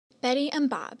Betty and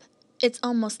Bob. It's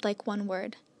almost like one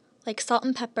word, like salt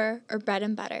and pepper or bread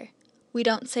and butter. We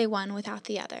don't say one without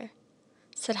the other,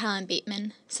 said Helen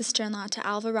Bateman, sister-in-law to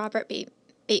Alva Robert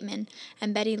Bateman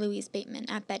and Betty Louise Bateman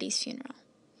at Betty's funeral.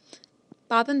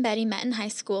 Bob and Betty met in high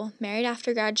school, married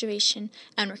after graduation,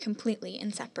 and were completely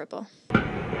inseparable.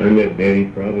 I met Betty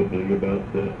probably about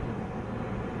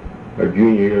our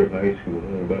junior year of high school,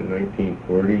 about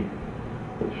 1940,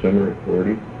 the summer of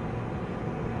 40.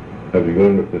 I was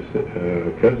going with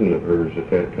a cousin of hers at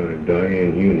that time,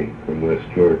 Diane Huni from West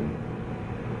Jordan.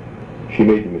 She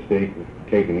made the mistake of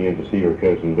taking me in to see her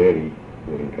cousin Betty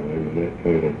one time, and that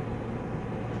kind of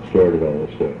started all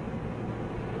the stuff.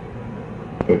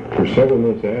 But for several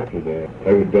months after that,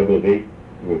 I would double date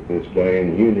with this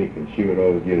Diane Hunick, and she would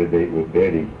always get a date with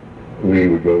Betty. We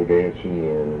would go dancing,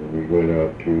 or we went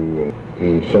out to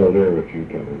Salt Air a few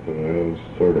times, and I always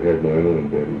sort of had my eye on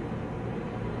Betty.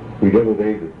 We double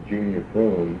dated at the junior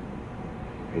prom,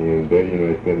 and Betty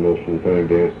and I spent most of the time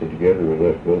dancing together. We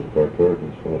left both of our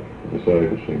partners off to the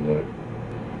side, it seemed like.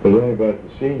 But then about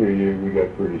the senior year, we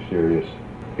got pretty serious,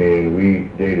 and we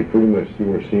dated pretty much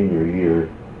through our senior year.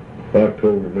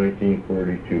 October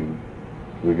 1942,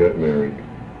 we got married.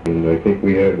 And I think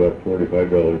we had about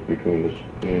 $45 between us.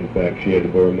 In fact, she had to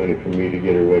borrow money from me to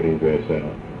get her wedding dress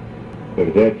out. But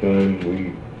at that time,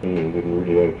 we didn't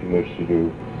really have too much to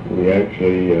do. We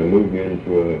actually moved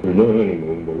into no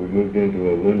honeymoon, but we moved into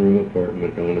a one-room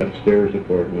apartment, an upstairs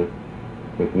apartment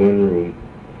with one room,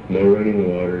 no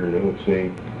running water, no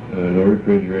sink, no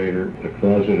refrigerator. The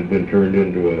closet had been turned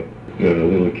into a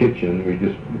little kitchen.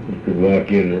 You could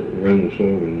walk in, run the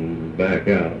stove, and back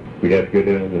out. We'd have to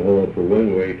go down the hall for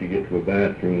one way to get to a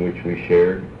bathroom, which we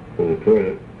shared for the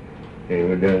toilet, and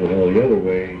went down the hall the other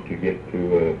way to get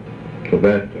to a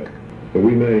bathtub. But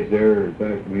we managed there. In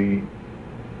fact, we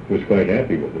was quite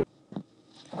happy with it.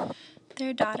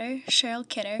 Their daughter, Cheryl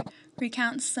Kidder,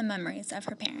 recounts the memories of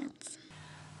her parents.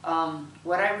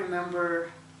 What I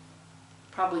remember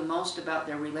probably most about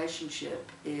their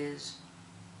relationship is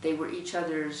they were each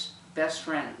other's best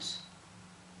friends.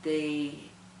 They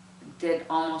did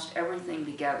almost everything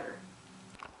together.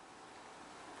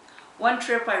 One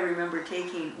trip I remember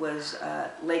taking was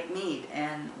Lake Mead,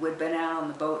 and we'd been out on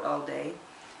the boat all day.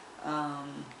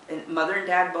 And Mother and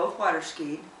Dad both water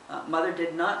skied. Mother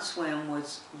did not swim,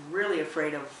 was really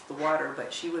afraid of the water,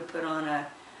 but she would put on a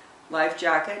life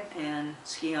jacket and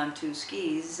ski on two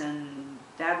skis, and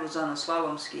Dad was on a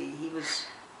slalom ski. He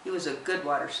was a good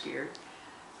water skier.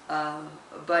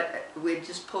 But we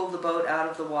just pulled the boat out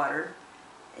of the water,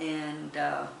 and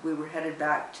we were headed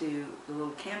back to the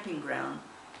little camping ground.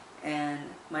 And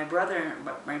my brother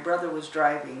was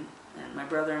driving, and my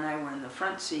brother and I were in the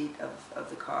front seat of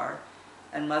the car,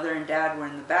 and Mother and Dad were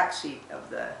in the back seat of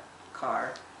the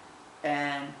car.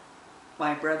 And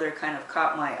my brother kind of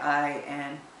caught my eye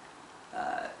and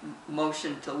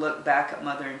motioned to look back at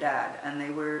Mother and Dad, and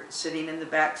they were sitting in the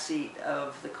back seat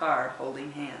of the car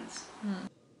holding hands.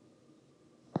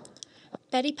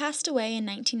 Betty passed away in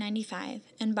 1995,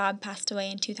 and Bob passed away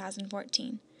in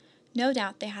 2014. No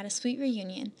doubt they had a sweet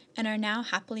reunion and are now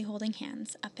happily holding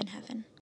hands up in heaven.